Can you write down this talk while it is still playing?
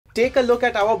Take a look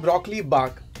at our broccoli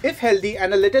bark. If healthy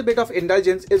and a little bit of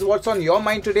indulgence is what's on your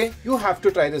mind today, you have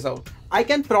to try this out. I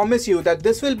can promise you that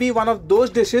this will be one of those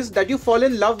dishes that you fall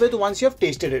in love with once you have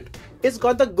tasted it. It's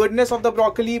got the goodness of the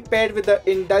broccoli paired with the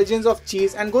indulgence of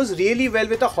cheese and goes really well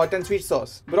with a hot and sweet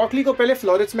sauce. Broccoli को पहले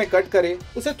florets में cut करें,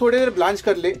 उसे थोड़ी देर blanch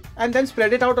कर ले and then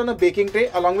spread it out on a baking tray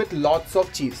along with lots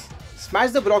of cheese.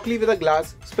 Smash the broccoli with a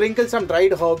glass, sprinkle some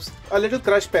dried herbs, a little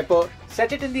crushed pepper,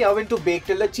 set it in the oven to bake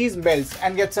till the cheese melts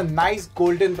and gets a nice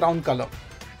golden brown color.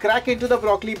 Crack into the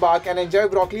broccoli bark and enjoy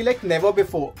broccoli like never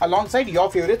before alongside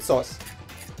your favorite sauce.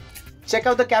 Check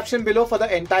out the caption below for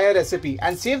the entire recipe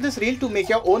and save this reel to make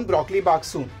your own broccoli bark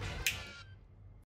soon.